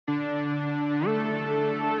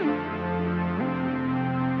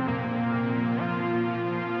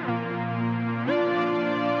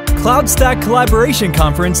CloudStack Collaboration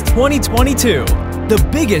Conference 2022, the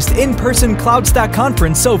biggest in-person CloudStack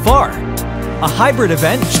conference so far. A hybrid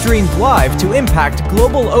event streamed live to impact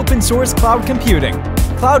global open source cloud computing.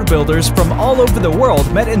 Cloud builders from all over the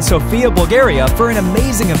world met in Sofia, Bulgaria for an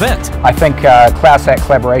amazing event. I think CloudStack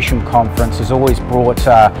Collaboration Conference has always brought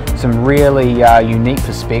some really unique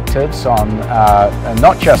perspectives on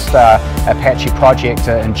not just Apache project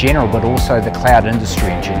in general, but also the cloud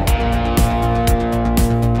industry in general.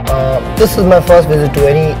 This is my first visit to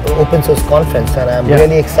any open source conference, and I'm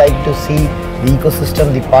really excited to see the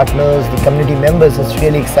ecosystem, the partners, the community members. It's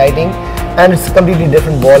really exciting, and it's a completely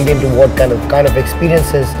different ballgame to what kind of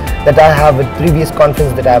experiences that I have at previous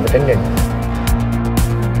conferences that I have attended.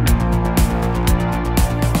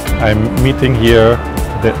 I'm meeting here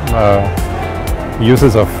the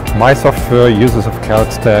users of my software, users of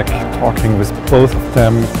CloudStack, talking with both of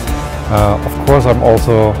them. Of course, I'm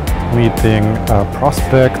also meeting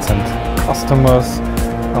prospects and customers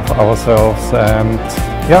of ourselves, and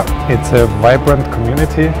yeah, it's a vibrant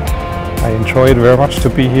community. I enjoy it very much to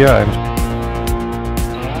be here.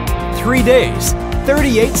 3 days,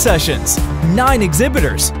 38 sessions, 9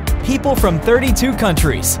 exhibitors, people from 32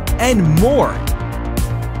 countries, and more.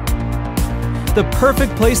 The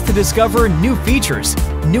perfect place to discover new features,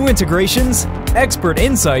 new integrations, expert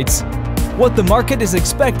insights, what the market is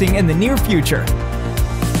expecting in the near future.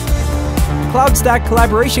 CloudStack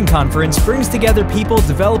Collaboration Conference brings together people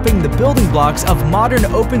developing the building blocks of modern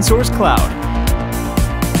open source cloud.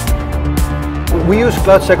 We use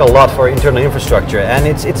CloudStack a lot for internal infrastructure, and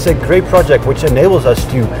it's a great project which enables us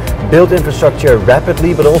to build infrastructure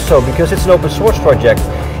rapidly, but also because it's an open source project,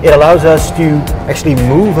 it allows us to actually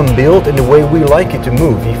move and build in the way we like it to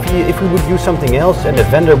move. If we would use something else and the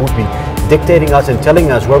vendor would be dictating us and telling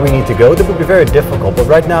us where we need to go, that would be very difficult. But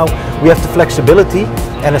right now we have the flexibility,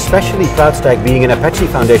 and especially CloudStack being an Apache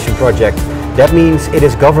Foundation project, that means it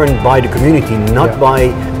is governed by the community, not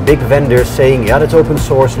by big vendors saying, yeah, that's open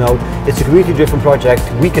source. No, it's a community-driven project.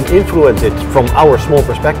 We can influence it from our small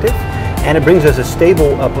perspective, and it brings us a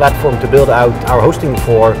stable platform to build out our hosting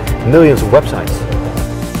for millions of websites.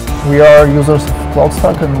 We are users of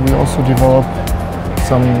CloudStack, and we also develop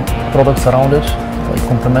some products around it, like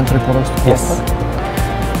complementary products to CloudStack.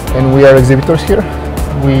 And we are exhibitors here.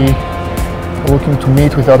 We are looking to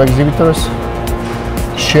meet with other exhibitors,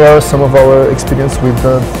 share some of our experience with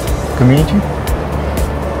the community,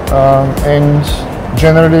 and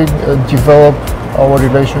generally develop our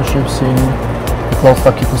relationships in the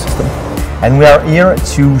CloudStack ecosystem. And we are here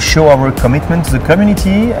to show our commitment to the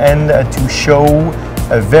community and to show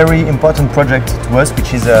a very important project to us,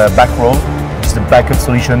 which is a Backroll, which is a backup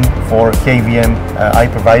solution for KVM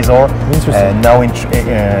hypervisor, now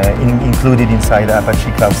included inside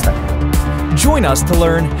Apache CloudStack. Join us to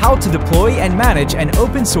learn how to deploy and manage an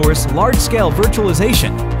open source large-scale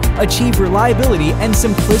virtualization, achieve reliability and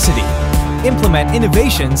simplicity, implement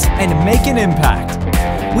innovations, and make an impact.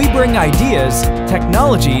 We bring ideas,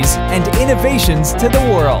 technologies, and innovations to the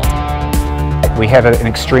world. We have an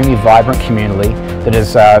extremely vibrant community that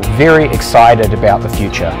is very excited about the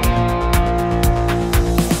future.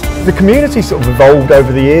 The community sort of evolved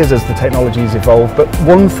over the years as the technologies evolved, but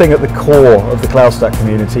one thing at the core of the CloudStack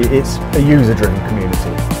community, it's a user-driven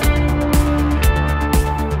community.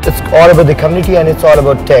 It's all about the community, and it's all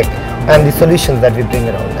about tech and the solutions that we bring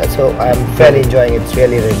around that. So I'm fairly enjoying it. It's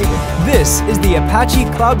really, really good. This is the Apache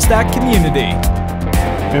CloudStack Community.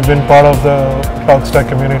 We've been part of the CloudStack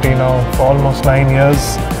community now for almost 9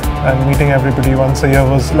 years, and meeting everybody once a year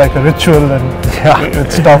was like a ritual, and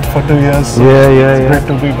it stopped for 2 years. So it's great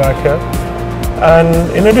to be back here.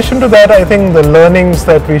 And in addition to that, I think the learnings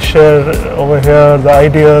that we share over here, the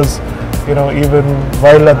ideas, you know, even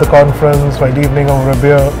while at the conference, while evening over a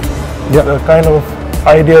beer, the kind of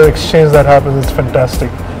idea exchange that happens is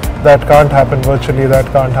fantastic. That can't happen virtually, that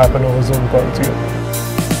can't happen over Zoom calls here.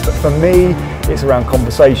 But for me, it's around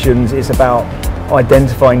conversations, it's about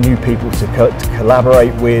identifying new people to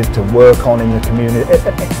collaborate with, to work on in the community.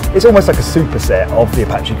 It's almost like a superset of the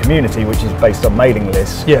Apache community, which is based on mailing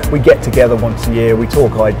lists. We get together once a year, we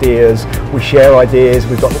talk ideas, we share ideas.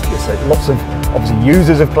 We've got lots of obviously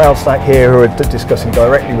users of CloudStack here who are discussing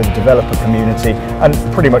directly with the developer community, and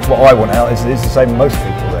pretty much what I want out is the same as most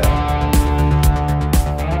people there.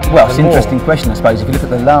 Well, it's an interesting question, I suppose. If you look at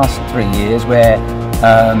the last 3 years where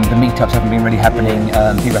the meetups haven't been really happening,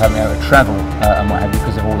 people haven't been able to travel and what have you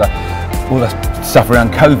because of all the stuff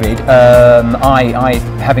around COVID. I,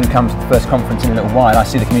 having come to the first conference in a little while, I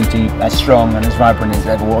see the community as strong and as vibrant as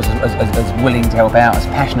ever was, as willing to help out, as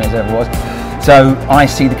passionate as ever was. So I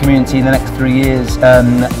see the community in the next 3 years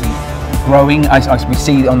growing. We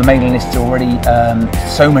see on the mailing lists already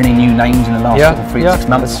so many new names in the last sort of 3 to 6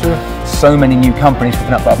 months. That's true. So many new companies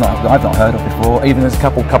popping up that I've not heard of before. Even there's a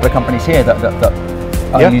couple of companies here that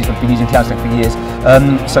I've been using CloudStack for years.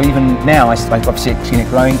 So even now I've seen it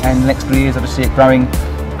growing, and in the next 3 years I just see it growing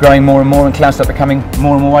more and more, and CloudStack becoming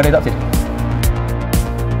more and more widely adopted.